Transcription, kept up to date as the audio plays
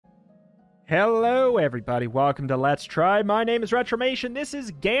Hello everybody, welcome to Let's Try. My name is Retromation. This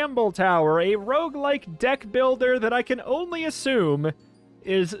is Gamble Tower, a roguelike deck builder that I can only assume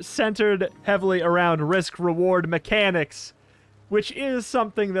is centered heavily around risk-reward mechanics, which is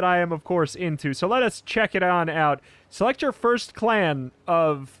something that I am, of course, into. So let us check it on out. Select your first clan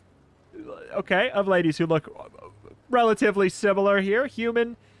of ladies who look relatively similar here.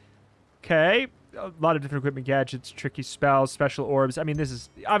 Human. Okay. A lot of different equipment, gadgets, tricky spells, special orbs. I mean, this is...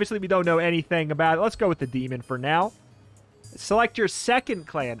 Obviously, we don't know anything about it. Let's go with the demon for now. Select your second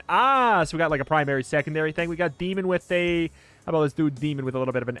clan. Ah, so we got like a primary, secondary thing. We got demon with a... How about let's do demon with a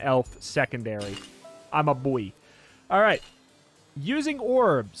little bit of an elf secondary. I'm a boy. All right. Using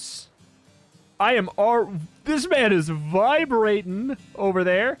orbs. I am... This man is vibrating over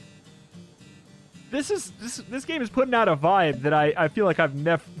there. This game is putting out a vibe that I feel like I've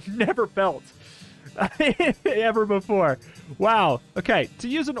never felt ever before. Wow. Okay, to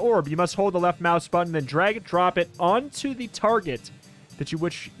use an orb, you must hold the left mouse button, then drag and drop it onto the target that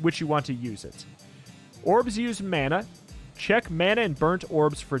which you want to use it. Orbs use mana. Check mana and burnt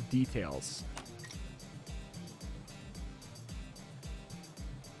orbs for details.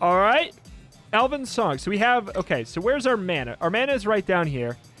 All right. Elven Song. So we have... Okay, so where's our mana? Our mana is right down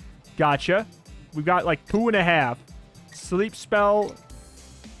here. Gotcha. We've got like 2.5. Sleep spell,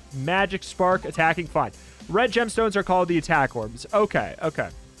 magic spark, attacking, fine. Red gemstones are called the attack orbs. Okay, okay.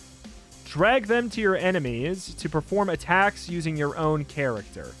 Drag them to your enemies to perform attacks using your own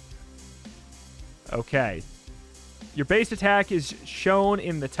character. Okay. Your base attack is shown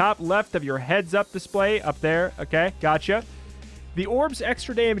in the top left of your heads-up display. Up there. Okay, gotcha. The orb's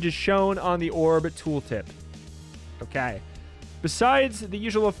extra damage is shown on the orb tooltip. Okay. Besides the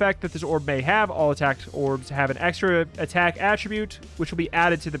usual effect that this orb may have, all attack orbs have an extra attack attribute, which will be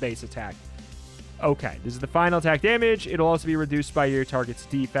added to the base attack. Okay, this is the final attack damage. It'll also be reduced by your target's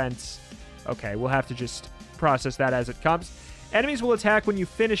defense. Okay, we'll have to just process that as it comes. Enemies will attack when you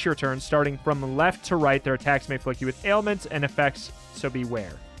finish your turn, starting from left to right. Their attacks may afflict you with ailments and effects, so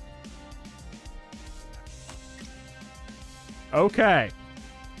beware. Okay.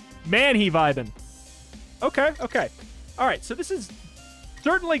 Man, he vibing. Okay, okay. All right, so this is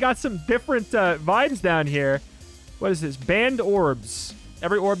certainly got some different vibes down here. What is this? Banned orbs.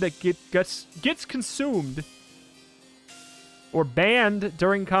 Every orb that gets consumed or banned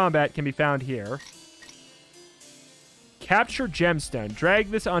during combat can be found here. Capture gemstone. Drag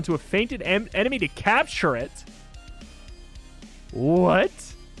this onto a fainted enemy to capture it. What?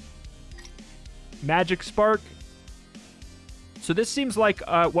 Magic spark. So this seems like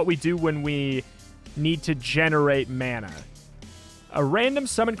what we do when we need to generate mana. A random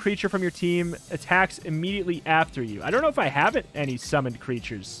summoned creature from your team attacks immediately after you. I don't know if I have any summoned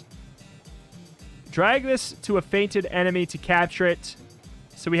creatures. Drag this to a fainted enemy to capture it.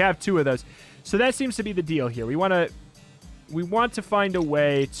 So we have 2 of those. So that seems to be the deal here. We want to find a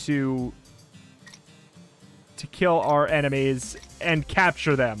way to kill our enemies and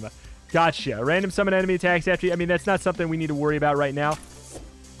capture them. Gotcha. Random summon enemy attacks after you. I mean, that's not something we need to worry about right now.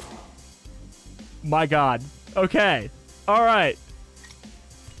 My god. Okay. All right.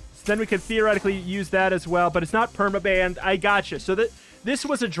 So then we could theoretically use that as well, but it's not permabanned. I gotcha. So this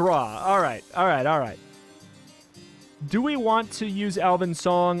was a draw. All right. All right. All right. Do we want to use Elven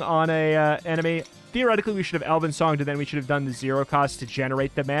Song on a enemy? Theoretically, we should have Elven Songed, and then we should have done the 0 cost to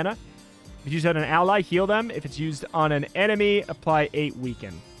generate the mana. If you use it on an ally, heal them. If it's used on an enemy, apply 8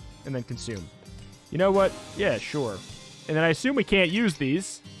 weaken, and then consume. You know what? Yeah, sure. And then I assume we can't use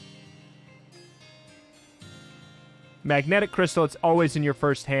these. Magnetic crystal, it's always in your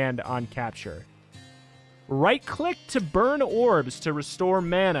first hand on capture. Right-click to burn orbs to restore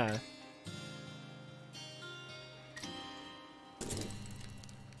mana.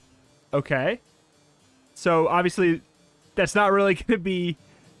 Okay. So, obviously, that's not really going to be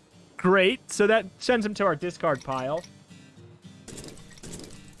great. So that sends them to our discard pile.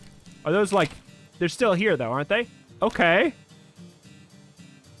 Are those, like... They're still here, though, aren't they? Okay.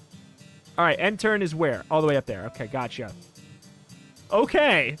 All right, end turn is where? All the way up there. Okay, gotcha.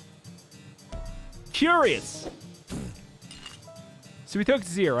 Okay. Curious. So we took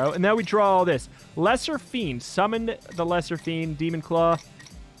 0, and now we draw all this. Lesser Fiend. Summoned the Lesser Fiend. Demon Claw.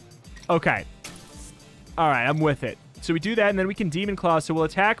 Okay. All right, I'm with it. So we do that, and then we can Demon Claw. So we'll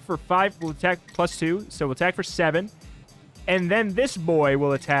attack for 5. We'll attack +2. So we'll attack for 7. And then this boy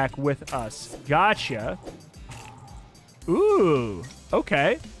will attack with us. Gotcha. Ooh.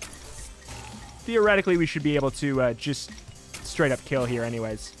 Okay. Theoretically, we should be able to just straight up kill here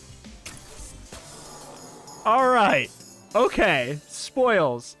anyways. All right. Okay.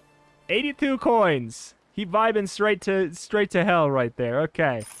 Spoils. 82 coins. He vibing straight to hell right there.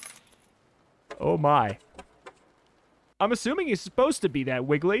 Okay. Oh my. I'm assuming he's supposed to be that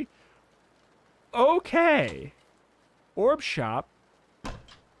wiggly. Okay. Orb shop.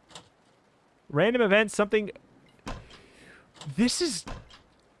 Random event, something... This is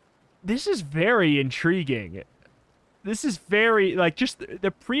very intriguing. This is very, like, just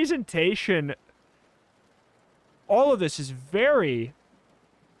the presentation... All of this is very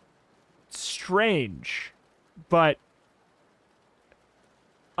strange, but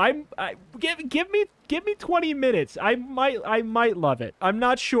give me 20 minutes. I might love it. I'm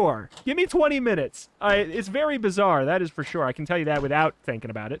not sure. Give me 20 minutes. It's very bizarre, that is for sure. I can tell you that without thinking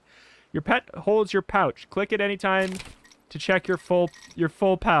about it. Your pet holds your pouch. Click it anytime to check your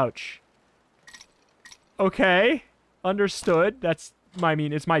full pouch. Okay, understood. It's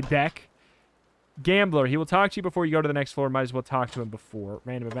my deck. Gambler, he will talk to you before you go to the next floor. Might as well talk to him before.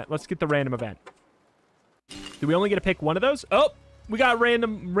 Random event. Let's get the random event. Do we only get to pick one of those? Oh, we got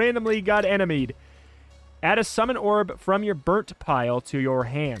randomly got enemied. Add a summon orb from your burnt pile to your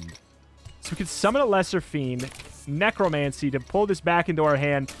hand. So we can summon a lesser fiend, necromancy to pull this back into our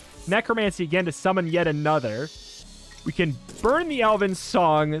hand, necromancy again to summon yet another. We can burn the elven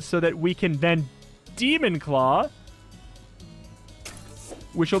song so that we can then demon claw,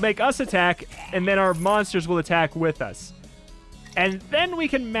 which will make us attack, and then our monsters will attack with us. And then we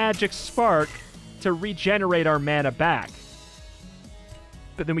can magic spark to regenerate our mana back.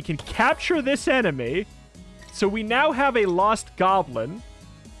 But then we can capture this enemy, so we now have a lost goblin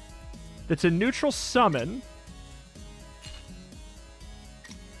that's a neutral summon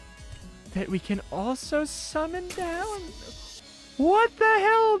that we can also summon down. What the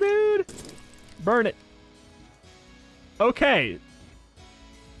hell, dude? Burn it. Okay.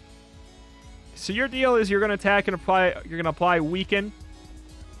 So your deal is you're going to attack and apply... You're going to apply weaken.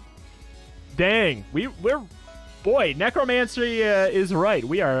 Dang. We're... Boy, necromancy is right.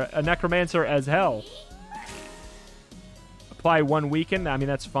 We are a necromancer as hell. Apply one weaken. I mean,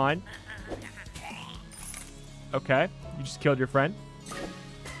 that's fine. Okay. You just killed your friend.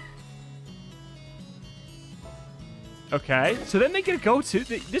 Okay. So then they can go to...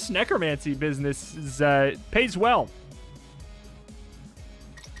 This necromancy business is, pays well.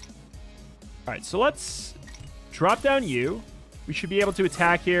 Alright, so let's drop down you. We should be able to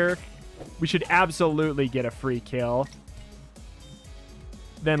attack here. We should absolutely get a free kill.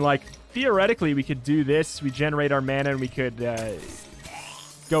 Then, like, theoretically, we could do this. We generate our mana, and we could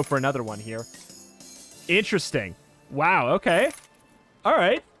go for another one here. Interesting. Wow, okay.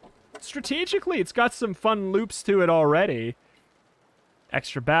 Alright. Strategically, it's got some fun loops to it already.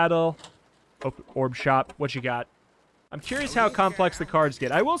 Extra battle. Orb shop. What you got? I'm curious how complex the cards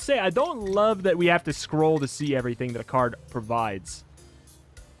get. I will say, I don't love that we have to scroll to see everything that a card provides.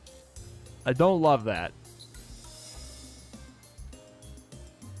 I don't love that.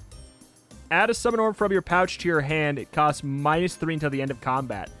 Add a summon orb from your pouch to your hand. It costs -3 until the end of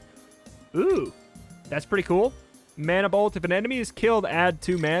combat. Ooh, that's pretty cool. Mana bolt. If an enemy is killed, add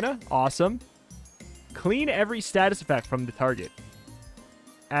 2 mana. Awesome. Clean every status effect from the target.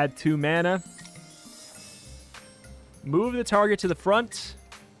 Add 2 mana. Move the target to the front.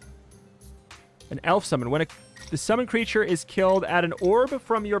 An elf summon. When the summoned creature is killed, add an orb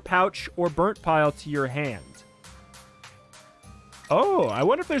from your pouch or burnt pile to your hand. Oh, I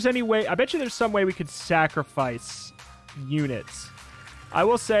wonder if there's any way... I bet you there's some way we could sacrifice units. I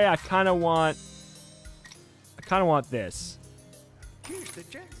will say I kind of want this. Here's the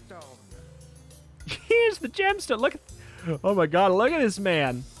gemstone. Here's the gemstone. Look at... Oh my god, look at this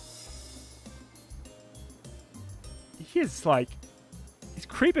man. He's like... He's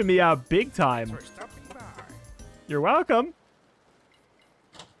creeping me out big time. You're welcome.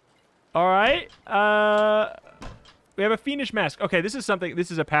 Alright. We have a Fiendish Mask. Okay, this is something...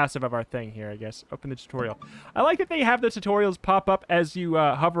 This is a passive of our thing here, I guess. Open the tutorial. I like that they have the tutorials pop up as you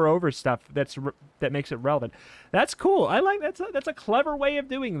hover over stuff that makes it relevant. That's cool. I like... That's a clever way of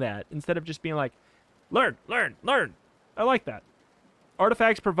doing that. Instead of just being like, learn, learn, learn. I like that.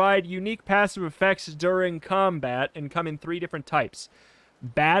 Artifacts provide unique passive effects during combat and come in 3 different types.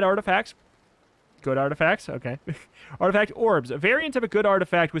 Bad artifacts. Good artifacts. Okay. Artifact orbs. A variant of a good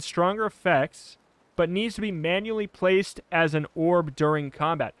artifact with stronger effects, but needs to be manually placed as an orb during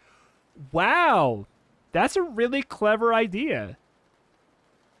combat. Wow. That's a really clever idea.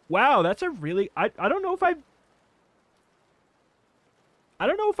 Wow, that's a really... I don't know if I've... I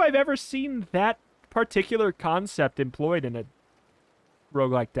don't know if I've ever seen that particular concept employed in a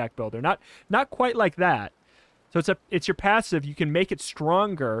roguelike deck builder. Not quite like that. So it's your passive. You can make it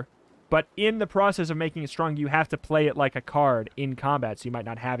stronger, but in the process of making it strong, you have to play it like a card in combat, so you might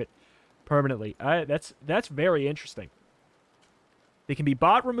not have it permanently. That's very interesting. They can be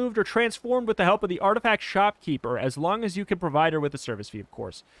bought, removed, or transformed with the help of the artifact shopkeeper, as long as you can provide her with a service fee, of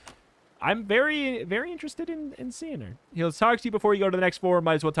course. I'm very, very interested in seeing her. He'll talk to you before you go to the next floor.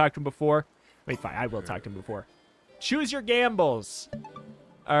 Might as well talk to him before. Wait, fine. I will talk to him before. Choose your gambles.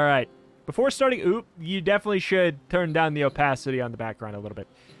 All right. Before starting, you definitely should turn down the opacity on the background a little bit.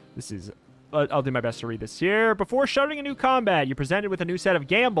 This is... I'll do my best to read this here. Before starting a new combat, you're presented with a new set of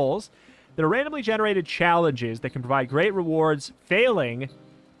gambles that are randomly generated challenges that can provide great rewards. Failing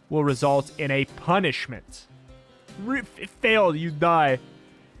will result in a punishment. Failed, you die.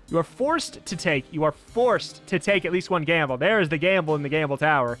 You are forced to take at least one gamble. There is the gamble in the gamble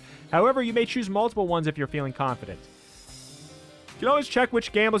tower. However, you may choose multiple ones if you're feeling confident. You can always check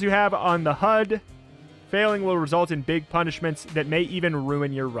which gambles you have on the HUD. Failing will result in big punishments that may even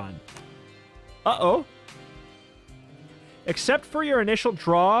ruin your run. Uh-oh. Except for your initial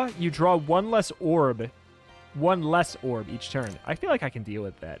draw, you draw one less orb. One less orb each turn. I feel like I can deal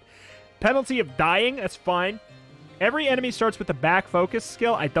with that. Penalty of dying, that's fine. Every enemy starts with the back focus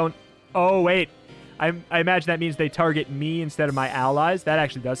skill. I don't... Oh, wait. I imagine that means they target me instead of my allies. That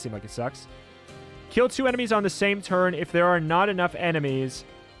actually does seem like it sucks. Kill 2 enemies on the same turn. If there are not enough enemies,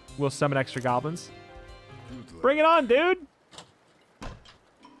 we'll summon extra goblins. Bring it on, dude!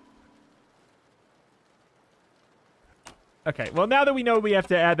 Okay, well, now that we know we have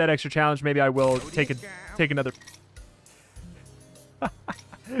to add that extra challenge, maybe I will take another...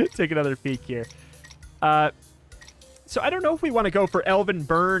 take another peek here. So I don't know if we want to go for Elven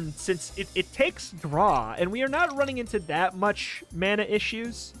Burn, since it takes draw, and we are not running into that much mana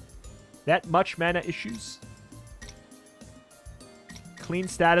issues. Clean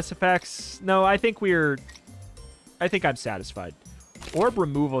status effects. No, I think I'm satisfied. Orb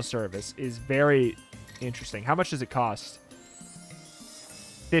removal service is very interesting. How much does it cost?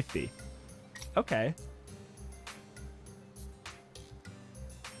 50. Okay.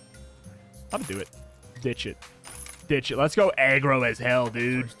 I'm gonna do it. Ditch it. Ditch it. Let's go aggro as hell,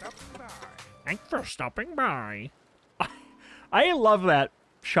 dude. Thanks for stopping by. I love that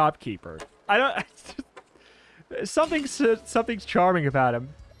shopkeeper. I don't... something's charming about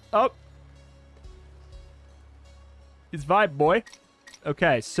him. Oh. His vibe, boy.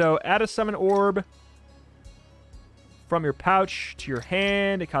 Okay, so add a summon orb from your pouch to your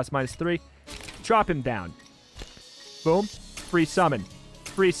hand. It costs -3. Drop him down. Boom. Free summon.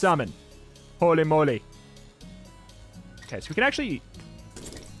 Free summon. Holy moly. Okay, so we can actually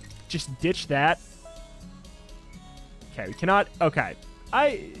just ditch that. Okay, we cannot... Okay.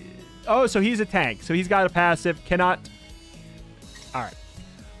 Oh, so he's a tank. So he's got a passive. Cannot... All right.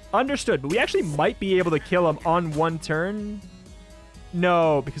 Understood. But we actually might be able to kill him on one turn.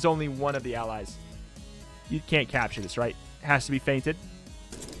 No, because only one of the allies. You can't capture this, right? It has to be fainted.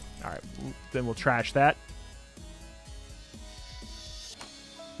 All right. Then we'll trash that.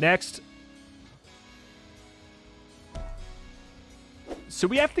 Next. So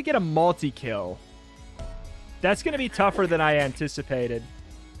we have to get a multi-kill. That's going to be tougher than I anticipated.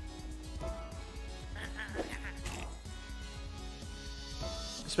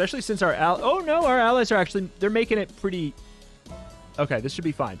 Especially since our oh no, our allies are actually, they're making it pretty... Okay, this should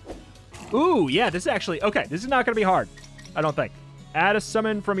be fine. Ooh, yeah, this is actually... Okay, this is not going to be hard. I don't think. Add a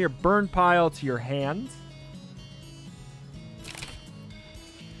summon from your burn pile to your hand.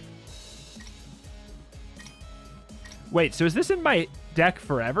 Wait, so is this in my deck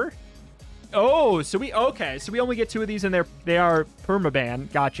forever? Oh, so we... Okay, so we only get 2 of these and they are permaban.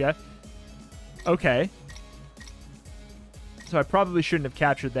 Gotcha. Okay. So I probably shouldn't have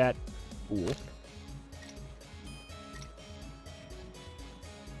captured that. Fool.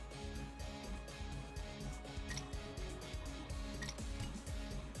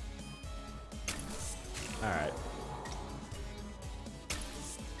 Alright.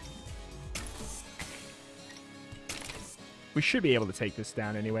 We should be able to take this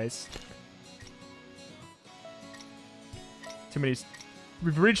down anyways. Too many...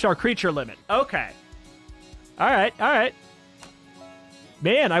 We've reached our creature limit. Okay. Alright, alright.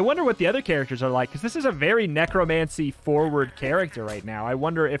 Man, I wonder what the other characters are like, because this is a very necromancy-forward character right now. I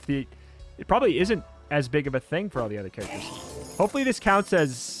wonder if it probably isn't as big of a thing for all the other characters. Hopefully this counts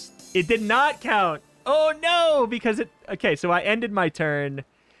as... It did not count! Oh, no! Because it... Okay, so I ended my turn,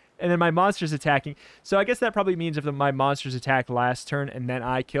 and then my monster's attacking. So I guess that probably means if my monsters attacked last turn, and then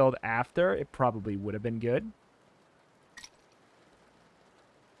I killed after, it probably would have been good.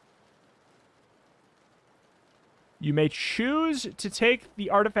 You may choose to take the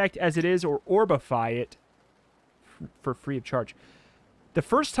artifact as it is or orbify it for free of charge. The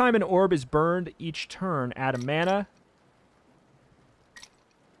first time an orb is burned each turn, add a mana.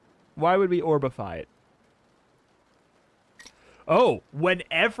 Why would we orbify it? Oh,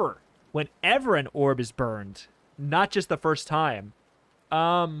 whenever an orb is burned, not just the first time.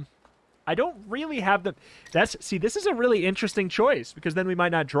 I don't really have the... See, this is a really interesting choice, because then we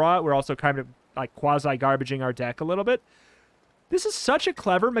might not draw it. We're also kind of, like, quasi-garbaging our deck a little bit. This is such a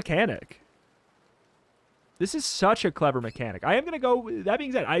clever mechanic. This is such a clever mechanic. I am going to go... That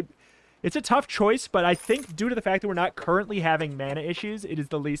being said, it's a tough choice, but I think due to the fact that we're not currently having mana issues, it is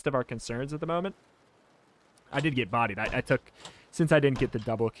the least of our concerns at the moment. I did get bodied. I took... Since I didn't get the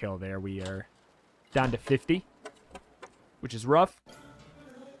double kill there, we are down to 50, which is rough.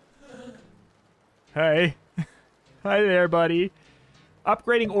 Hey. Hi there, buddy.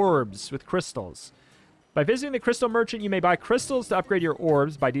 Upgrading orbs with crystals. By visiting the crystal merchant, you may buy crystals to upgrade your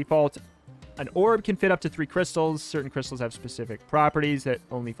orbs. By default, an orb can fit up to 3 crystals. Certain crystals have specific properties that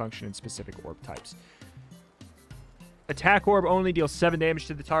only function in specific orb types. Attack orb only deals 7 damage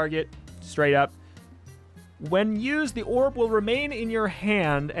to the target. Straight up. When used, the orb will remain in your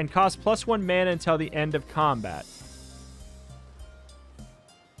hand and cost +1 mana until the end of combat.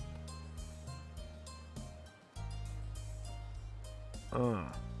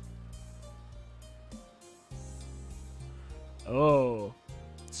 Oh.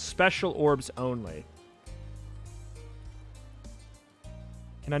 Special orbs only.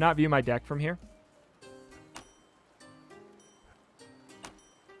 Can I not view my deck from here?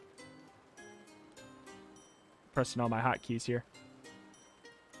 Pressing all my hotkeys here.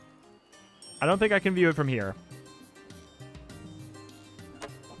 I don't think I can view it from here.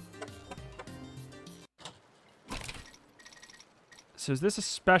 So is this a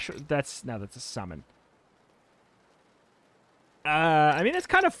special... No, that's a summon. I mean, it's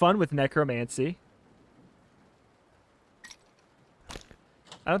kind of fun with necromancy.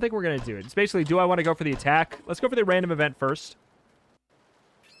 I don't think we're going to do it. It's basically, do I want to go for the attack? Let's go for the random event first.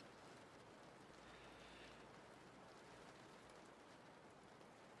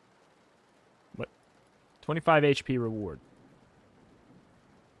 What? 25 HP reward.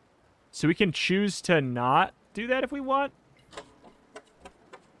 So we can choose to not do that if we want.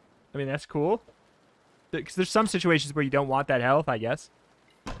 I mean, that's cool. Because there's some situations where you don't want that health, I guess.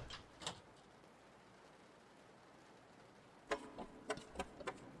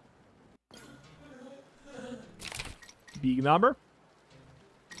 Big number.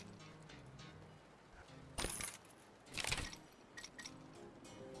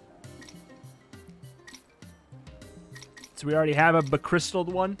 So we already have a becrystaled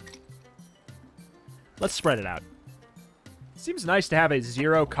one. Let's spread it out. Seems nice to have a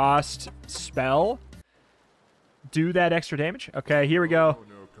 0-cost spell do that extra damage. Okay, here we go. Oh,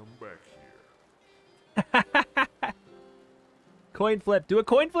 no, come back here. Coin flip. Do a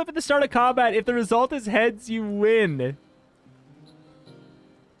coin flip at the start of combat. If the result is heads, you win.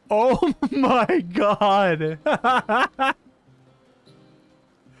 Oh my god.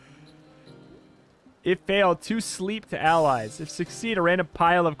 If fail, 2 sleep to allies. If succeed, a random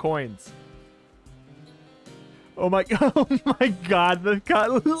pile of coins. Oh my god. Oh my god. Look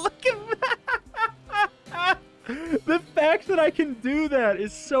at that. The fact that I can do that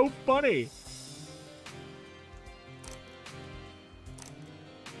is so funny.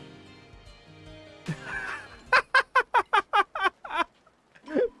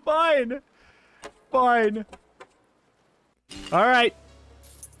 Fine. Fine. All right.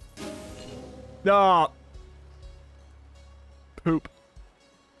 Oh. Poop.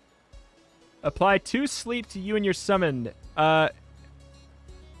 Apply 2 sleep to you and your summon.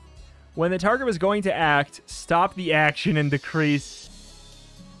 When the target was going to act, stop the action and decrease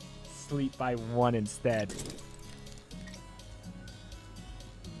sleep by 1 instead.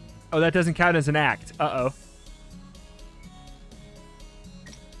 Oh, that doesn't count as an act. Uh-oh.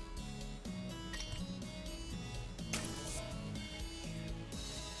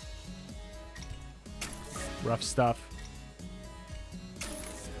 Rough stuff.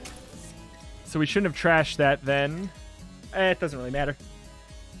 So we shouldn't have trashed that then. It doesn't really matter.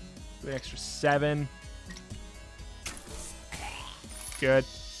 An extra 7. Good.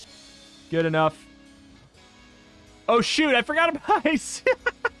 Good enough. Oh, shoot. I forgot about ice.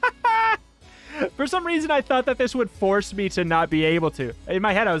 For some reason, I thought that this would force me to not be able to. In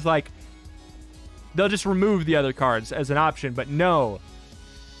my head, I was like, they'll just remove the other cards as an option. But no.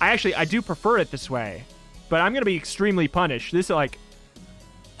 I do prefer it this way. But I'm going to be extremely punished. This is like...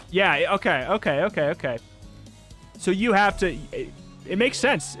 Yeah, okay. So you have to... It makes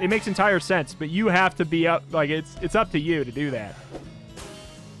sense. It makes entire sense. But you have to be up... Like, it's up to you to do that.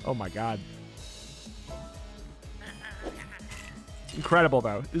 Oh, my God. Incredible,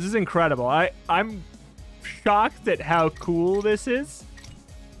 though. This is incredible. I'm shocked at how cool this is.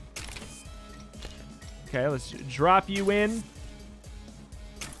 Okay, let's drop you in.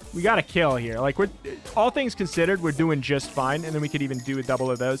 We got to kill here. Like, we're all things considered, we're doing just fine, and then we could even do a double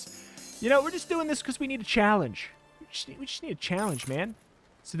of those. You know, we're just doing this because we need a challenge. We just need a challenge, man.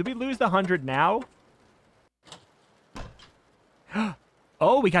 So did we lose the 100 now?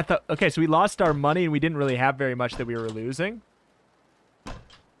 Oh, we got the... Okay, so we lost our money, and we didn't really have very much that we were losing.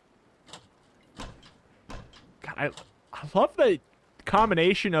 God, I love the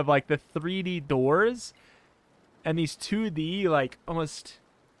combination of, like, the 3D doors and these 2D, like, almost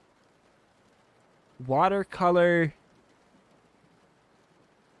watercolor...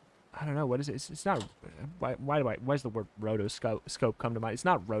 I don't know, what is it? It's not... Why does the word rotoscope come to mind? It's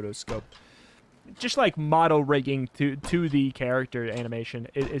not rotoscope. Just like model rigging to the character animation.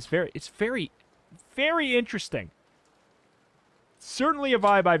 It's very interesting. Certainly a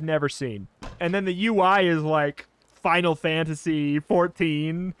vibe I've never seen. And then the UI is like Final Fantasy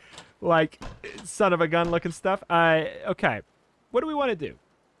 14, like son of a gun looking stuff. Okay. What do we want to do?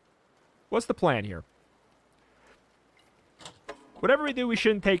 What's the plan here? Whatever we do, we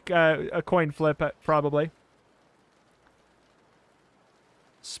shouldn't take a coin flip, probably.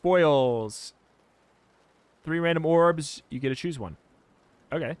 Spoils. 3 random orbs. You get to choose one.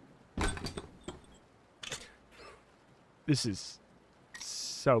 Okay. This is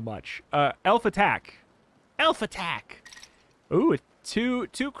so much. Elf attack. Elf attack. Ooh, 2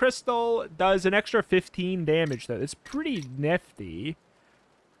 crystal does an extra 15 damage though. It's pretty nifty.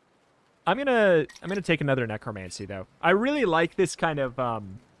 I'm gonna take another necromancy though. I really like this kind of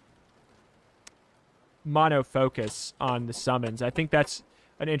mono focus on the summons. I think that's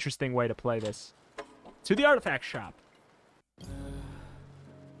an interesting way to play this. To the artifact shop.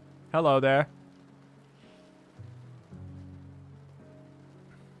 Hello there.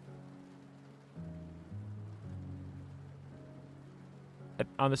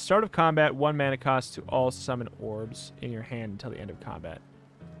 On the start of combat, 1 mana cost to all summon orbs in your hand until the end of combat.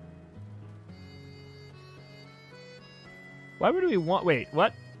 Why would we want... Wait,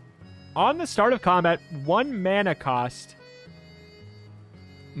 what? On the start of combat, 1 mana cost...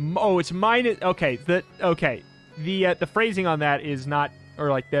 Oh, it's minus... Okay, the phrasing on that is not... Or,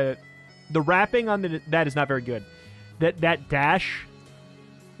 like, the wrapping on that is not very good. That dash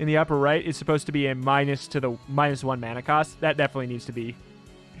in the upper right is supposed to be a minus to the -1 mana cost. That definitely needs to be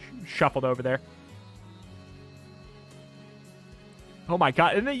shuffled over there. Oh, my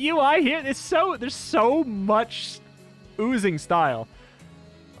God. And the UI here, there's so much... oozing style.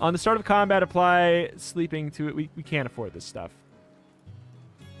 On the start of combat, apply sleeping to it. We can't afford this stuff.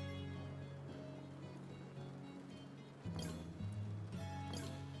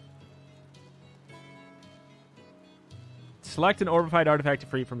 Select an orbified artifact to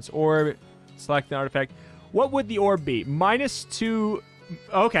free from its orb. Select an artifact. What would the orb be? -2...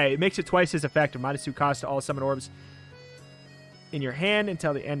 Okay, it makes it twice as effective. -2 cost to all summon orbs in your hand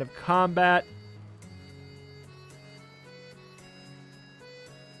until the end of combat.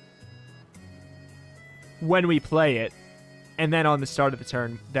 When we play it, and then on the start of the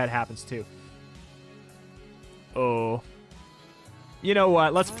turn, that happens too. Oh, you know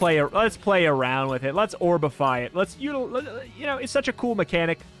what? Let's play around with it. Let's orbify it. You know, it's such a cool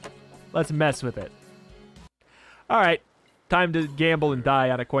mechanic. Let's mess with it. All right, time to gamble and die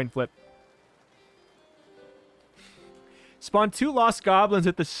on a coin flip. Spawn 2 lost goblins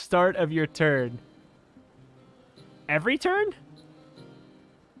at the start of your turn. Every turn?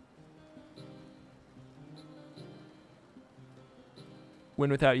 Win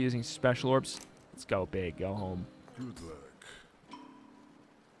without using special orbs. Let's go big. Go home. Good luck.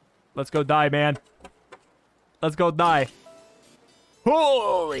 Let's go die, man. Let's go die.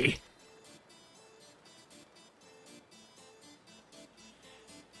 Holy!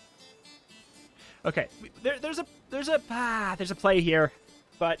 Okay, there's a play here,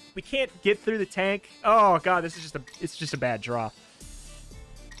 but we can't get through the tank. Oh God, it's just a bad draw.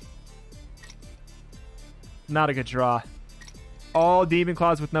 Not a good draw. All demon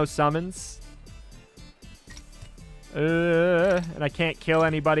claws with no summons. And I can't kill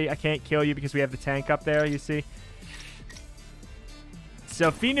anybody. I can't kill you because we have the tank up there, you see.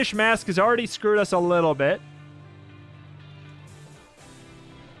 So Fiendish Mask has already screwed us a little bit.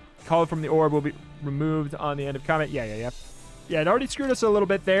 Call from the orb will be removed on the end of combat. Yeah. Yeah, it already screwed us a little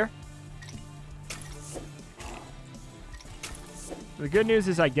bit there. The good news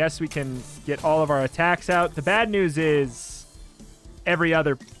is I guess we can get all of our attacks out. The bad news is every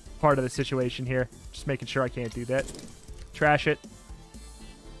other part of the situation here. Just making sure I can't do that. Trash it.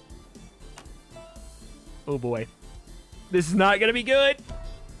 Oh boy. This is not going to be good.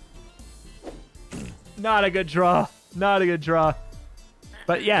 Not a good draw. Not a good draw.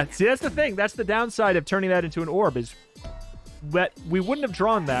 But yeah, see, that's the thing. That's the downside of turning that into an orb is But we wouldn't have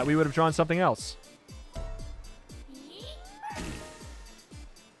drawn that. We would have drawn something else.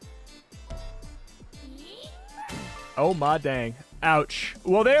 Oh, my dang. Ouch.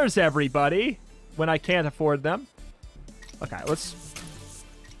 Well, there's everybody when I can't afford them. Okay, let's...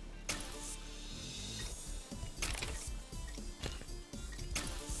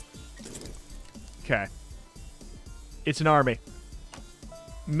 Okay. It's an army.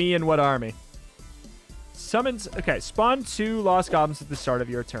 Me and what army? Summons... Okay, spawn 2 Lost Goblins at the start of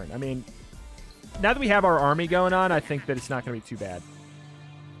your turn. I mean, now that we have our army going on, I think that it's not going to be too bad.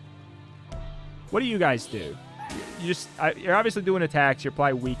 What do you guys do? You just... you're obviously doing attacks. You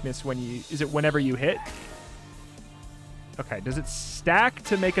apply weakness when you... Is it whenever you hit? Okay, does it stack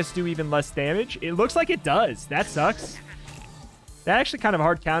to make us do even less damage? It looks like it does. That sucks. That actually kind of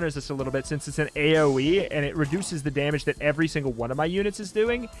hard counters us a little bit since it's an AoE, and it reduces the damage that every single one of my units is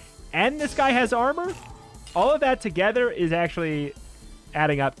doing. And this guy has armor. All of that together is actually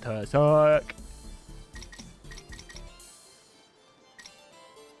adding up to suck.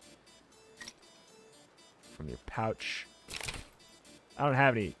 From your pouch. I don't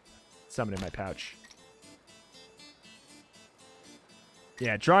have any summon in my pouch.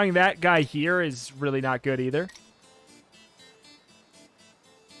 Yeah, drawing that guy here is really not good either.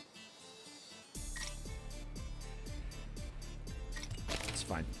 It's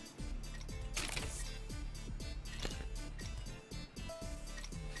fine.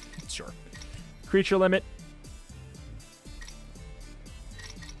 Sure. Creature limit.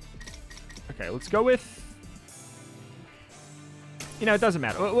 Okay, let's go with... You know, it doesn't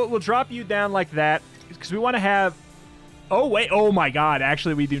matter. We'll drop you down like that because we want to have... Oh, wait. Oh, my God.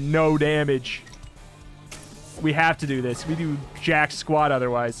 Actually, we do no damage. We have to do this. We do jack squat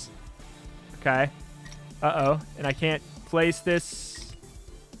otherwise. Okay. Uh-oh. And I can't place this.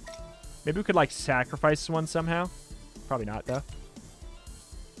 Maybe we could, like, sacrifice one somehow. Probably not, though.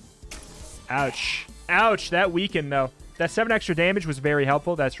 Ouch. Ouch. That weakened, though. That 7 extra damage was very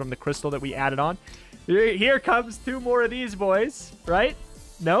helpful. That's from the crystal that we added on. Here comes 2 more of these boys. Right?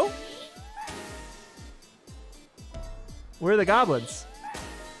 No? Where are the goblins?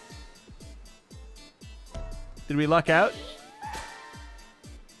 Did we luck out?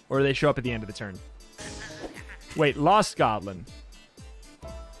 Or do they show up at the end of the turn? Wait, lost goblin.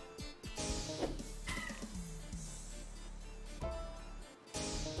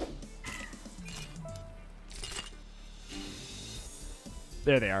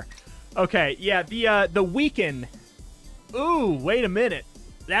 There they are. Okay, yeah, the weaken. Ooh, wait a minute.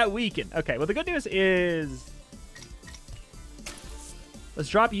 That weaken. Okay, well, the good news is... Let's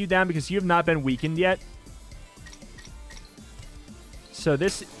drop you down because you have not been weakened yet. So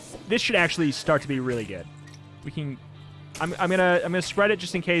this should actually start to be really good. We can... I'm gonna spread it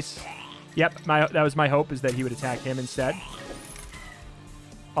just in case. Yep, that was my hope, is that he would attack him instead.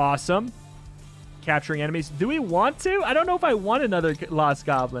 Awesome. Capturing enemies. Do we want to? I don't know if I want another Lost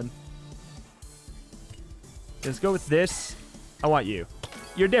Goblin. Let's go with this. I want you.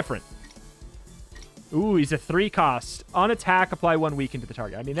 You're different. Ooh, he's a 3 cost. On attack, apply 1 weaken to the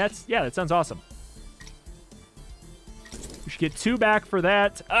target. I mean, that's... Yeah, that sounds awesome. We should get 2 back for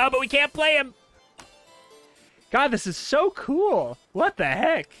that. Oh, but we can't play him. God, this is so cool. What the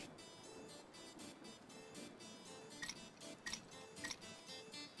heck?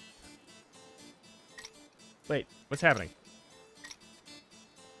 Wait, what's happening?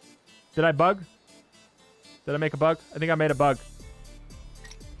 Did I bug? Did I make a bug? I think I made a bug.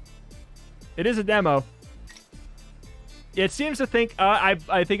 It is a demo. It seems to think...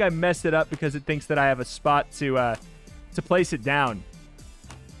 I think I messed it up because it thinks that I have a spot to place it down.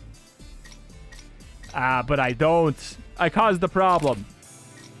 But I don't. I caused the problem.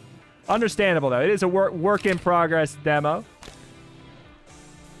 Understandable, though. It is a work in progress demo.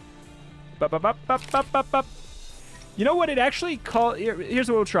 You know what it actually called? Here's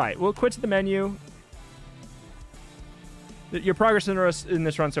what we'll try. We'll quit to the menu. Your progress in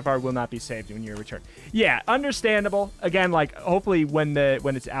this run so far will not be saved when you return. Yeah, understandable. Again, like, hopefully when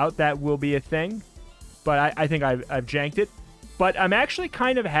it's out, that will be a thing. But I think I've janked it. But I'm actually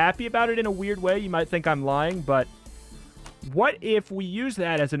kind of happy about it in a weird way. You might think I'm lying, but what if we use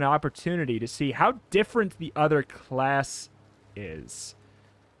that as an opportunity to see how different the other class is?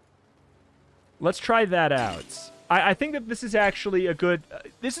 Let's try that out. I think that this is actually a good...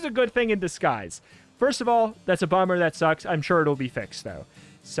 this is a good thing in disguise. First of all, that's a bummer. That sucks. I'm sure it'll be fixed, though.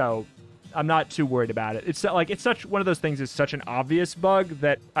 So I'm not too worried about it. It's like it's such one of those things is such an obvious bug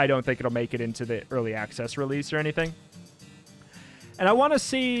that I don't think it'll make it into the early access release or anything. And I want to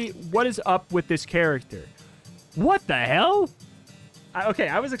see what is up with this character. What the hell? Okay,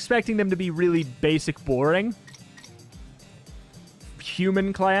 I was expecting them to be really basic boring.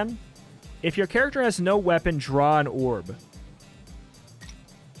 human clan. If your character has no weapon, draw an orb.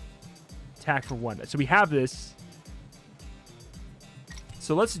 Attack for 1. So we have this.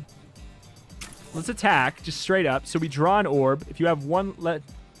 So let's attack just straight up. So we draw an orb. If you have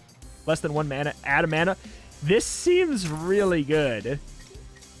less than 1 mana, add a mana. This seems really good.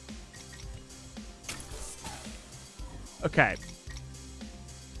 Okay.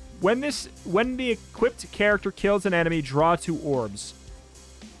 When the equipped character kills an enemy, draw 2 orbs.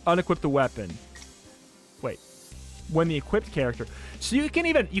 Unequip the weapon. Wait. When the equipped character. So you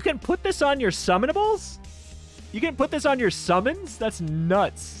can put this on your summonables? You can put this on your summons? That's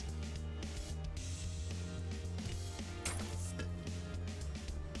nuts.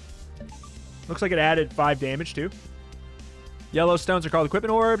 Looks like it added 5 damage too. Yellow stones are called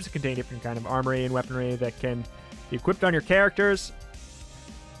equipment orbs. They contain different kind of armory and weaponry that can be equipped on your characters.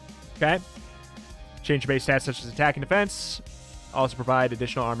 Okay. Change your base stats such as attack and defense. Also provide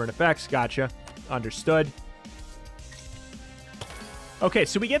additional armor and effects. Gotcha. Understood. Okay,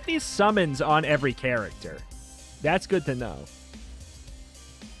 so we get these summons on every character. That's good to know.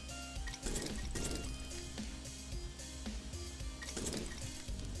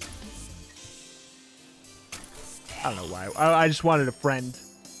 I don't know why. I just wanted a friend.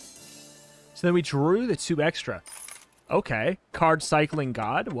 So then we drew the 2 extra. Okay. Card cycling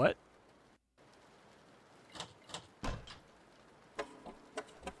god. What?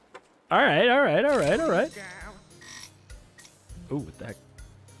 All right. Ooh, what the heck?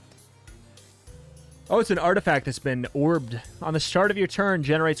 Oh, it's an artifact that's been orbed. On the start of your turn,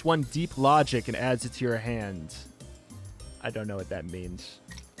 generates 1 deep logic and adds it to your hand. I don't know what that means.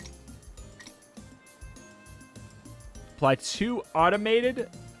 Apply 2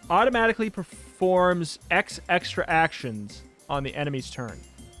 automatically performs X extra actions on the enemy's turn.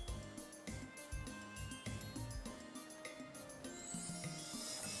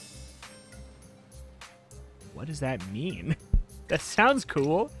 What does that mean? That sounds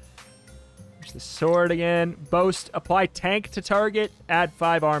cool. There's the sword again. Boast. Apply tank to target. Add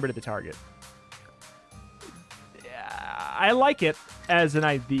 5 armor to the target. I like it as an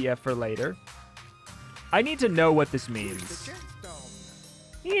idea for later. I need to know what this means.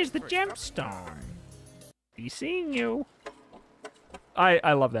 Here's the gemstone. Be seeing you.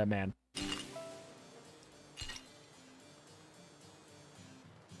 I love that man.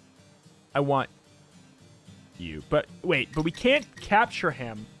 I want you. But wait, but we can't capture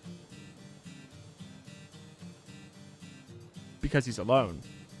him because he's alone.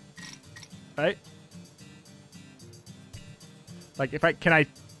 Right? Like can I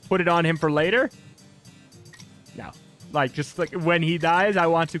put it on him for later? No. Like just like when he dies, I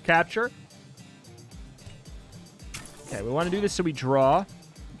want to capture. Okay, we want to do this so we draw.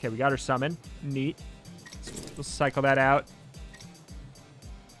 Okay, we got our summon. Neat. So we'll cycle that out.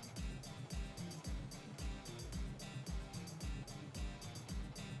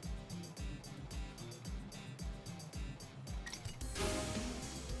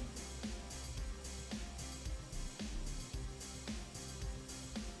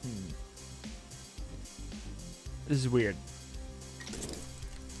 This is weird.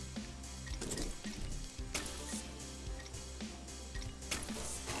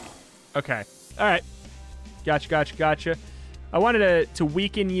 Okay. All right. Gotcha. I wanted to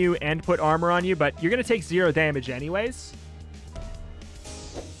weaken you and put armor on you, but you're going to take 0 damage anyways.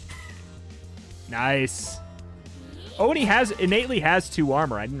 Nice. Oh, and he innately has 2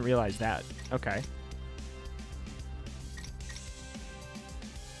 armor. I didn't realize that. Okay.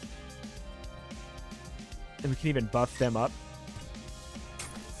 And we can even buff them up.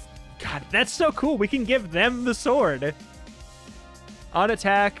 God, that's so cool. We can give them the sword. On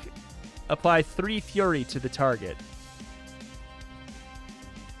attack, apply 3 fury to the target.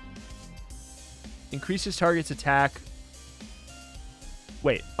 Increases target's attack.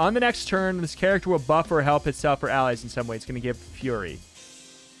 Wait, on the next turn, this character will buff or help itself or allies in some way. It's going to give fury.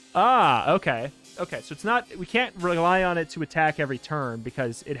 Ah, okay. Okay, so it's not... We can't rely on it to attack every turn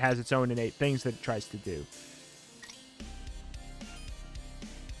because it has its own innate things that it tries to do.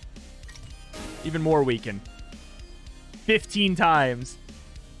 Even more weaken. 15 times.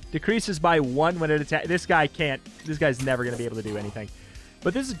 Decreases by 1 when it attacks. This guy can't. This guy's never going to be able to do anything.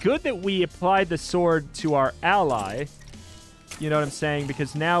 But this is good that we applied the sword to our ally. You know what I'm saying?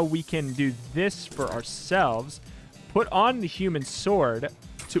 Because now we can do this for ourselves. Put on the human sword.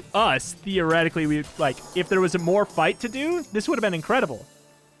 To us, theoretically, we like if there was a more fight to do, this would have been incredible.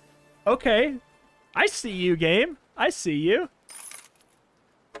 Okay. I see you, game. I see you.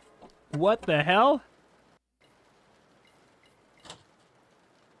 What the hell?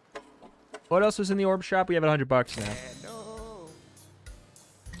 What else was in the orb shop? We have $100 now.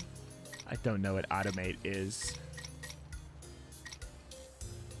 I don't know what automate is.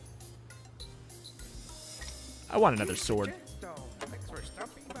 I want another sword. Jetstone. Thanks for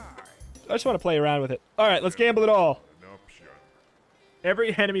stopping by. I just want to play around with it. All right, let's gamble it all.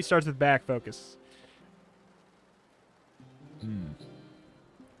 Every enemy starts with back focus.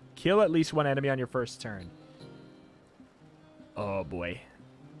 Kill at least one enemy on your first turn. Oh, boy.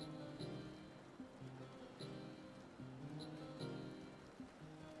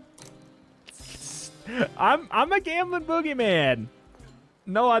 I'm a gambling boogeyman.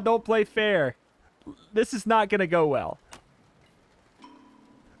 No, I don't play fair. This is not going to go well.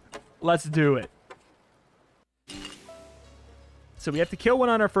 Let's do it. So we have to kill one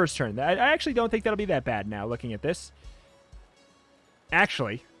on our first turn. I actually don't think that'll be that bad now, looking at this.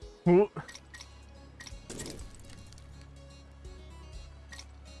 Actually. Ooh.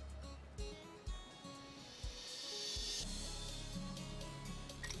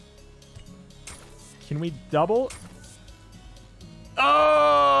 Can we double?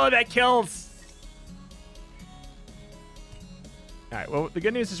 Oh, that kills. All right, well, the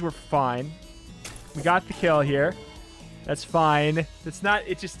good news is we're fine. We got the kill here. That's fine. It's not,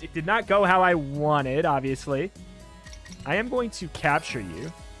 it did not go how I wanted, obviously. I am going to capture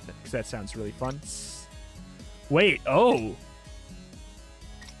you, because that sounds really fun. Wait, oh.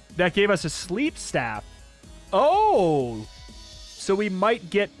 That gave us a sleep staff. Oh. So we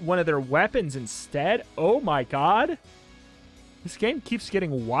might get one of their weapons instead. Oh my god. This game keeps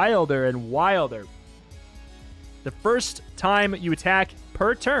getting wilder and wilder. The first time you attack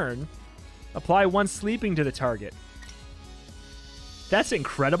per turn, apply one sleeping to the target. That's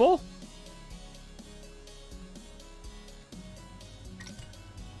incredible.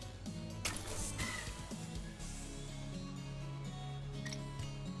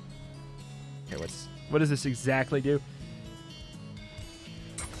 Okay, what does this exactly do?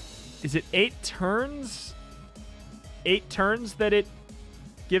 Is it 8 turns? 8 turns that it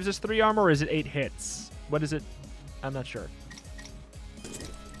gives us 3 armor, or is it 8 hits? What is it? I'm not sure.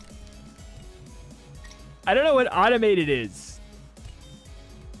 I don't know what automated is.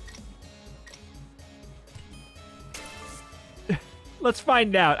 Let's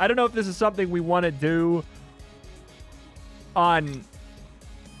find out. I don't know if this is something we want to do on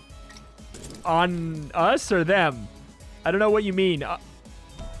us or them. I don't know what you mean.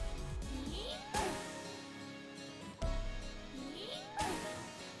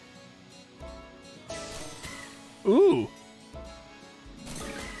 Ooh.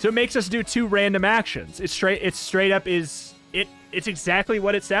 So it makes us do 2 random actions. It's straight up it's exactly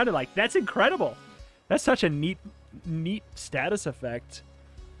what it sounded like. That's incredible. That's such a neat status effect.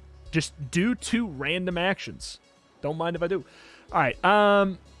 Just do 2 random actions. Don't mind if I do. All right.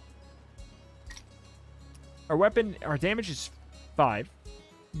 Our damage is 5.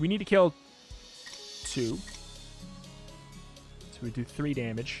 We need to kill 2. So we do 3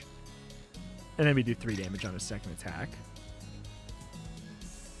 damage. And then we do 3 damage on a second attack.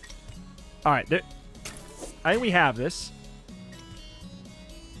 All right. I think we have this.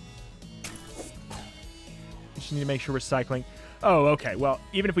 Just need to make sure we're cycling. Oh, okay. Well,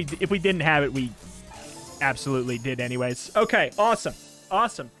 even if we didn't have it, we absolutely did anyways. Okay, awesome.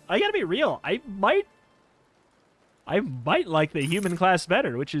 Awesome. I gotta be real. I might like the human class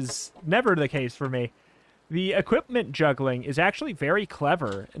better, which is never the case for me. The equipment juggling is actually very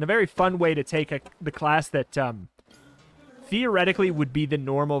clever and a very fun way to take the class that theoretically would be the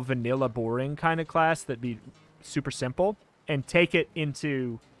normal vanilla boring kind of class that'd be super simple, and take it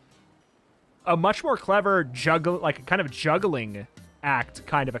into a much more clever kind of juggling act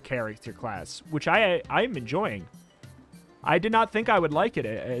kind of a character class, which I'm enjoying. I did not think I would like it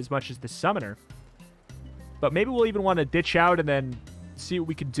as much as the summoner, but maybe we'll even want to ditch out and then see what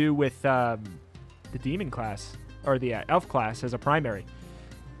we can do with the demon class or the elf class as a primary.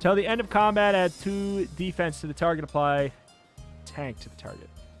 Till the end of combat, add 2 defense to the target, apply tank to the target.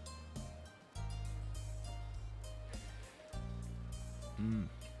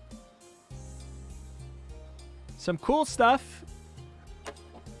 Some cool stuff.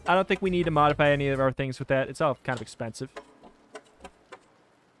 I don't think we need to modify any of our things with that. It's all kind of expensive.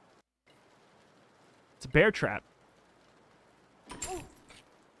 It's a bear trap.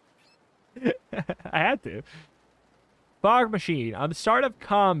 I had to. Fog machine. On the start of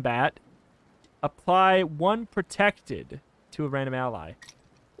combat, apply 1 protected to a random ally.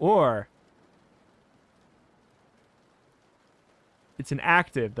 Or it's an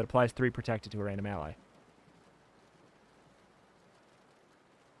active that applies 3 protected to a random ally.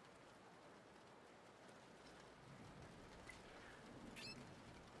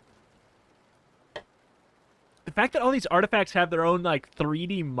 the fact that all these artifacts have their own, like,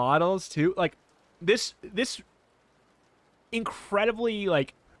 3D models, too. Like, this incredibly,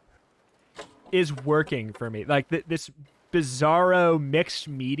 like, is working for me. Like, this bizarro mixed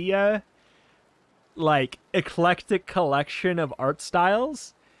media, like, eclectic collection of art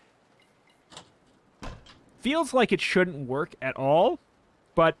styles feels like it shouldn't work at all,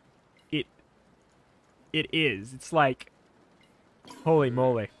 but it is. It's like, holy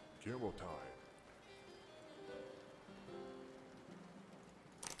moly. Camel time.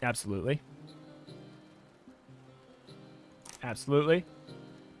 Absolutely. Absolutely.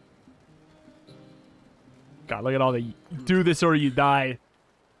 God, look at all the do this or you die.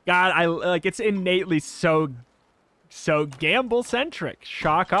 God, I like it's innately so gamble centric.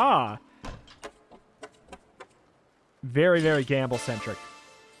 Shaka. Very, very gamble centric.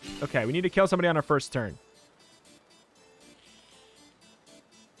 Okay, we need to kill somebody on our first turn.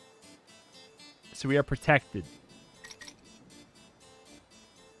 So we are protected.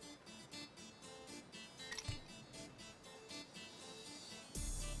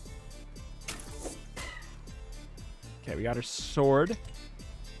 Okay, we got our sword.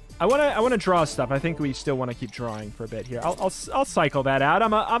 I wanna draw stuff. I think we still want to keep drawing for a bit here. I'll cycle that out.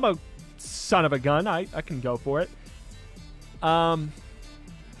 I'm a son of a gun. I can go for it.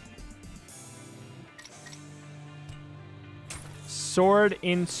 Sword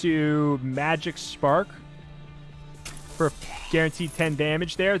into Magic Spark for guaranteed 10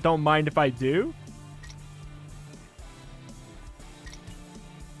 damage there. Don't mind if I do.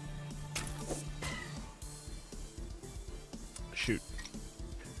 Shoot.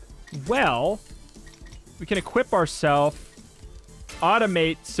 Well, we can equip ourselves,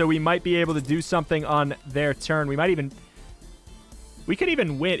 automate, so we might be able to do something on their turn. We could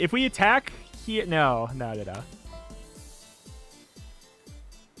even win. If we attack here, no.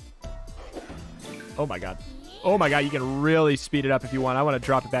 Oh my god. Oh my god, you can really speed it up if you want. I want to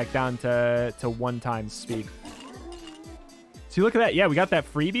drop it back down to 1 times speed. See, look at that. Yeah, we got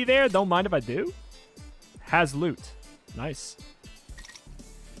that freebie there. Don't mind if I do. Has loot. Nice.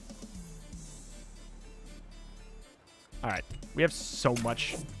 All right. We have so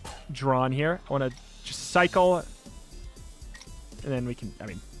much drawn here. I want to just cycle. And then we can, I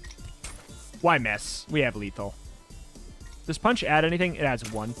mean, why mess? We have lethal. Does punch add anything? It adds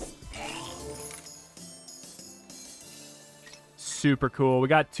 1. Super cool. We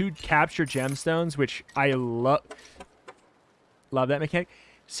got 2 capture gemstones, which I love. Love that mechanic.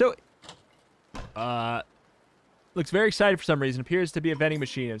 So, looks very excited for some reason. Appears to be a vending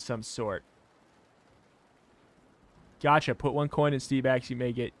machine of some sort. Gotcha. Put 1 coin in Steebacks. You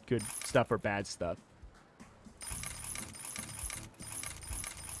may get good stuff or bad stuff.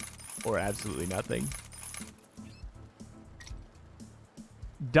 Or absolutely nothing.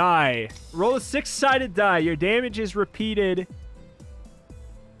 Die. Roll a 6-sided die. Your damage is repeated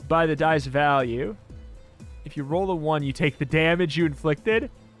by the die's value. If you roll a 1, you take the damage you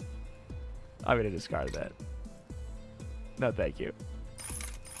inflicted. I'm going to discard that. No, thank you.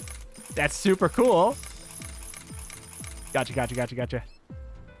 That's super cool. Gotcha.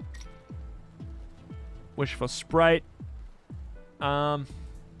 Wishful Sprite.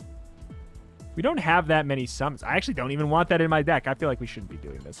 We don't have that many summons. I actually don't even want that in my deck. I feel like we shouldn't be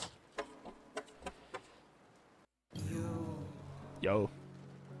doing this. Yo.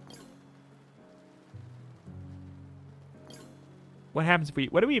 What happens if we...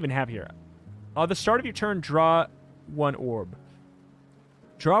 What do we even have here? Oh, the start of your turn, draw 1 orb.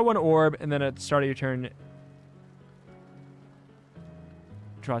 Draw 1 orb, and then at the start of your turn,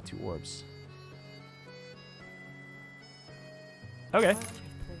 draw 2 orbs. Okay.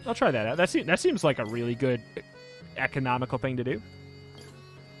 I'll try that out. That seems like a really good economical thing to do.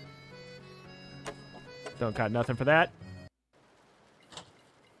 Don't got nothing for that.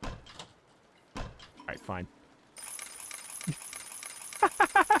 Alright, fine.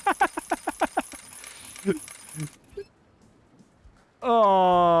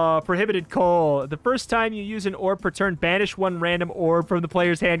 Oh, prohibited coal. The first time you use an orb per turn, banish 1 random orb from the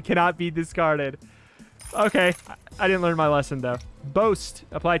player's hand, cannot be discarded. Okay, I didn't learn my lesson, though. Boast.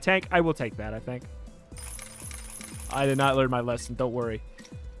 Apply tank. I will take that, I think. I did not learn my lesson. Don't worry.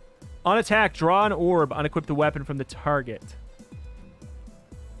 On attack, draw an orb. Unequip the weapon from the target.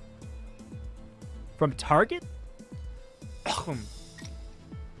 From target?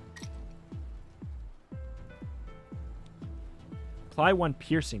 Apply 1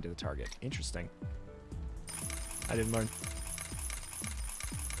 piercing to the target. Interesting. I didn't learn.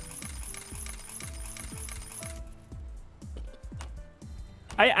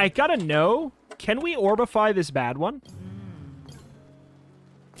 I gotta know, can we orbify this bad one?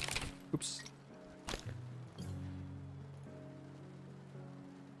 Oops.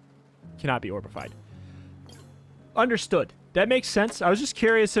 Cannot be orbified. Understood. That makes sense. I was just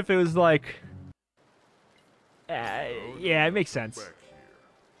curious if it was like... yeah, it makes sense.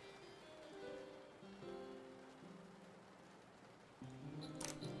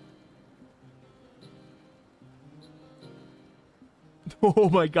 Oh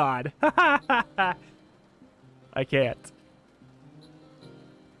my god. I can't.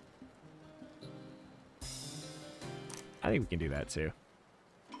 I think we can do that too.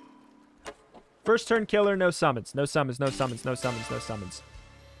 First turn killer, no summons. No summons, no summons, no summons, no summons.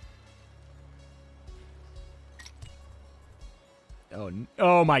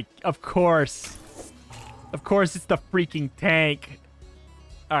 Oh my, of course. Of course it's the freaking tank.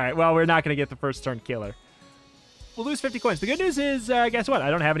 Alright, well, we're not going to get the first turn killer. We'll lose 50 coins. The good news is, guess what? I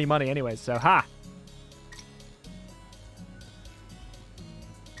don't have any money anyways, so ha.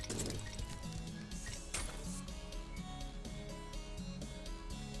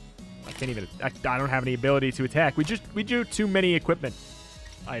 I can't even, I don't have any ability to attack. We do too many equipment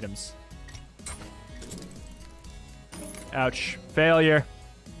items. Ouch. Failure.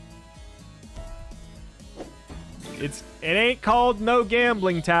 It ain't called no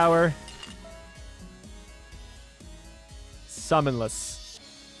gambling tower. Summonless.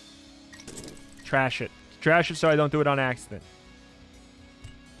 Trash it. Trash it so I don't do it on accident.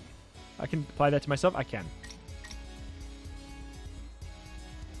 I can apply that to myself? I can.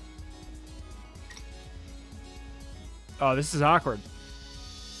 Oh, this is awkward.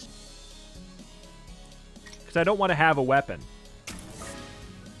 Because I don't want to have a weapon.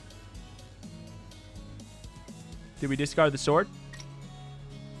 Did we discard the sword?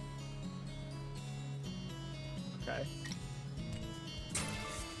 Okay.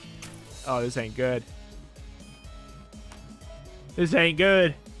 Oh, this ain't good. This ain't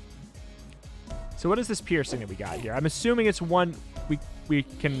good. So what is this piercing that we got here? I'm assuming it's one... We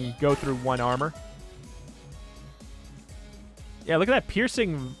can go through one armor. Yeah, look at that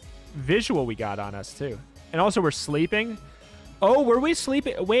piercing visual we got on us, too. And also, we're sleeping. Oh, were we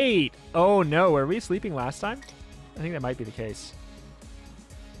sleeping? Wait. Oh, no. Were we sleeping last time? I think that might be the case.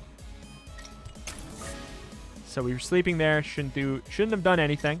 So we were sleeping there. Shouldn't have done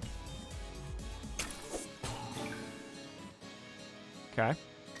anything. Okay.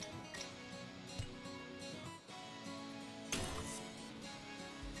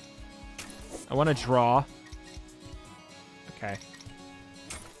 I want to draw. Okay.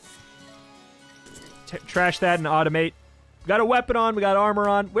 Trash that and automate. We got a weapon on. We got armor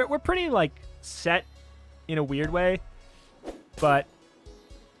on. We're pretty, like, set in a weird way. But...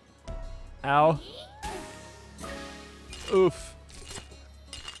 Ow. Oof.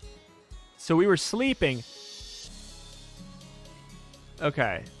 So we were sleeping.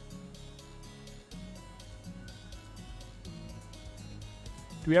 Okay.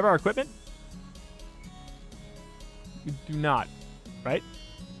 Do we have our equipment? We do not, right?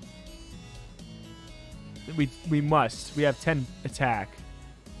 We must. We have 10 attack.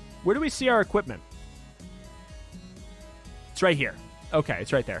 Where do we see our equipment? It's right here. Okay,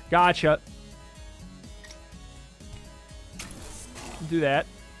 it's right there. Gotcha. Do that.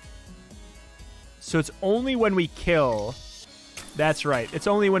 So it's only when we kill. That's right. It's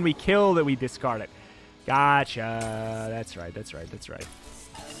only when we kill that we discard it. Gotcha. That's right. That's right. That's right.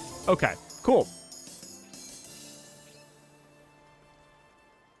 Okay, cool.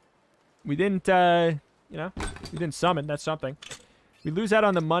 We didn't, you know, we didn't summon. That's something. We lose out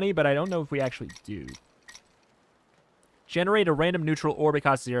on the money, but I don't know if we actually do. Generate a random neutral orb. It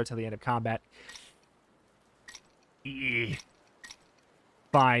costs 0 till the end of combat.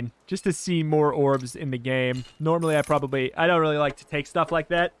 Fine. Just to see more orbs in the game. Normally, I don't really like to take stuff like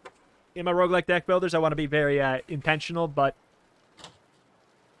that in my roguelike deck builders. I want to be very intentional, but...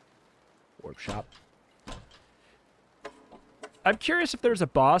 Orb shop. I'm curious if there's a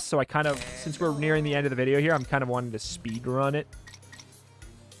boss, so I kind of, since we're nearing the end of the video here, I'm kind of wanting to speed run it.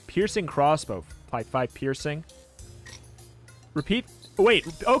 Piercing crossbow. Apply 5 piercing. Repeat. Wait,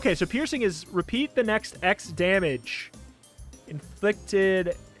 okay, so piercing is repeat the next X damage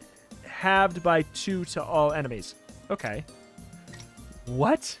inflicted halved by 2 to all enemies. Okay.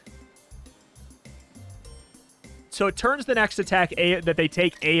 What? So it turns the next attack that they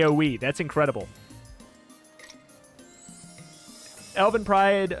take AoE. That's incredible. Elven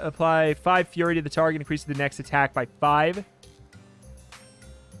Pride, apply 5 Fury to the target, increases the next attack by 5.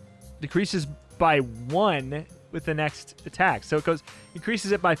 Decreases by 1 with the next attack. So it goes,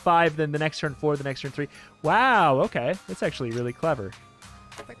 increases it by 5, then the next turn 4, the next turn 3. Wow, okay. That's actually really clever.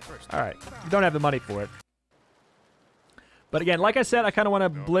 Alright, we don't have the money for it. But again, like I said, I kind of want to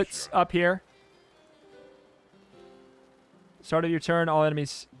blitz up here. Start of your turn, all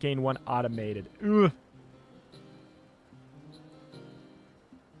enemies gain 1 automated. Ugh.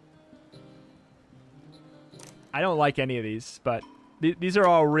 I don't like any of these, but these are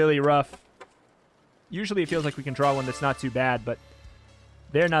all really rough. Usually it feels like we can draw one that's not too bad, but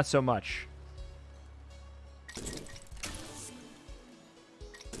they're not so much.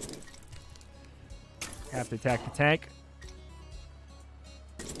 Have to attack the tank.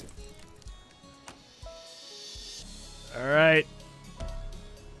 Alright.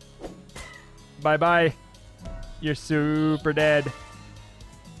 Bye-bye. You're super dead.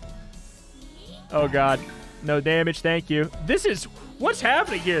 Oh, God. No damage, thank you. This is... What's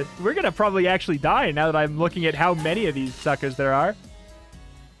happening here? We're going to probably actually die now that I'm looking at how many of these suckers there are.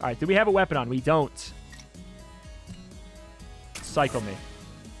 Alright, do we have a weapon on? We don't. Cycle me.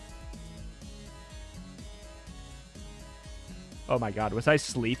 Oh my god, was I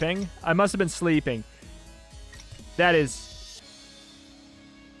sleeping? I must have been sleeping. That is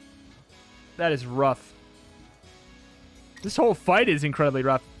rough. This whole fight is incredibly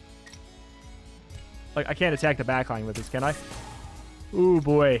rough. Like, I can't attack the backline with this, can I? Ooh,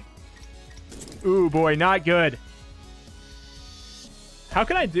 boy. Ooh, boy, not good. How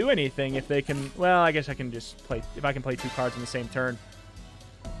can I do anything if they can... Well, I guess I can just play... If I can play 2 cards in the same turn.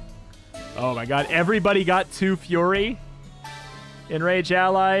 Oh my god, everybody got 2 Fury. Enrage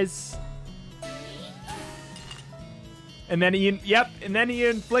allies. And then he... Yep, and then he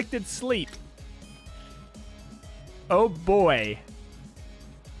inflicted sleep. Oh, boy.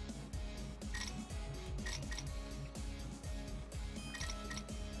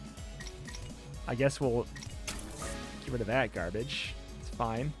 I guess we'll get rid of that garbage. It's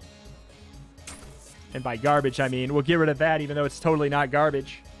fine. And by garbage, I mean we'll get rid of that even though it's totally not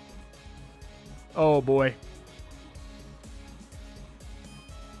garbage. Oh, boy.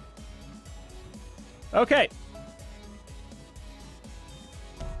 Okay.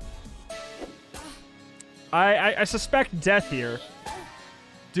 I suspect death here.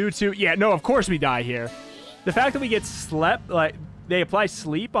 Due to... Yeah, no, of course we die here. The fact that we get slept... Like, they apply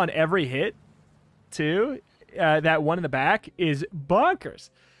sleep on every hit, too. That one in the back is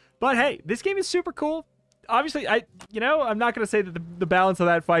bonkers. But, hey, this game is super cool. Obviously, I'm not going to say that the balance of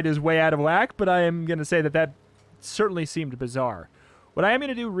that fight is way out of whack, but I am going to say that that certainly seemed bizarre. What I am going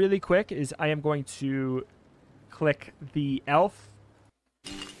to do really quick is I am going to click the elf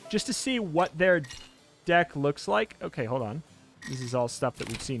just to see what their deck looks like. Okay, hold on. This is all stuff that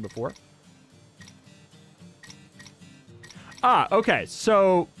we've seen before. Ah, okay.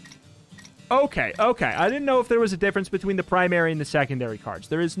 So, okay. I didn't know if there was a difference between the primary and the secondary cards.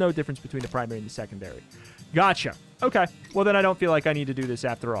 There is no difference between the primary and the secondary. Gotcha. Okay. Well, then I don't feel like I need to do this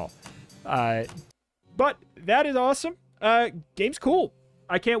after all. But that is awesome. Game's cool.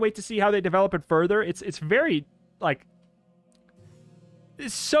 I can't wait to see how they develop it further. It's very, like...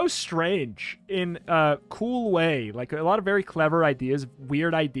 It's so strange in a cool way. Like, a lot of very clever ideas,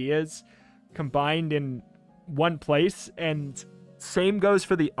 weird ideas combined in one place. And same goes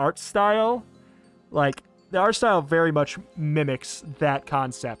for the art style. Like, the art style very much mimics that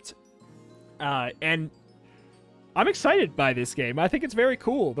concept. And I'm excited by this game. I think it's very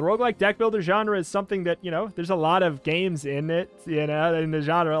cool. The roguelike deck builder genre is something that, there's a lot of games in it, in the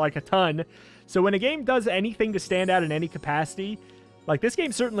genre, like a ton. So when a game does anything to stand out in any capacity... Like this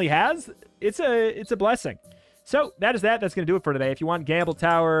game certainly has, it's a blessing. So that is that. That's going to do it for today. If you want Gamble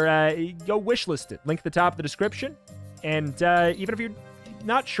Tower, go wishlist it. Link at the top of the description. And even if you're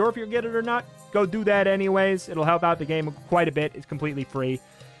not sure if you'll get it or not, go do that anyways. It'll help out the game quite a bit. It's completely free.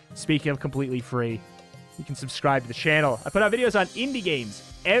 Speaking of completely free, you can subscribe to the channel. I put out videos on indie games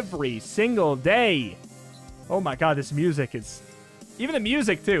every single day. Oh my god, this music is... Even the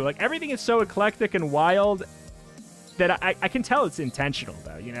music too. Like everything is so eclectic and wild... that I can tell it's intentional,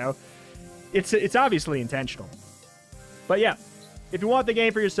 though, It's obviously intentional. But yeah, if you want the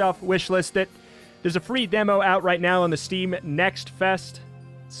game for yourself, wishlist it. There's a free demo out right now on the Steam Next Fest.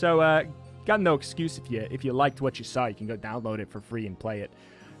 So, got no excuse if you liked what you saw. You can go download it for free and play it.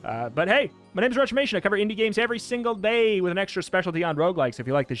 But hey, my name is Retramation. I cover indie games every single day with an extra specialty on roguelikes. If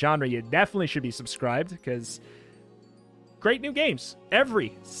you like the genre, you definitely should be subscribed, because great new games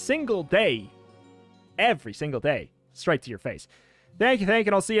every single day. Every single day. Straight to your face. Thank you, and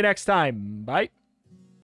I'll see you next time. Bye.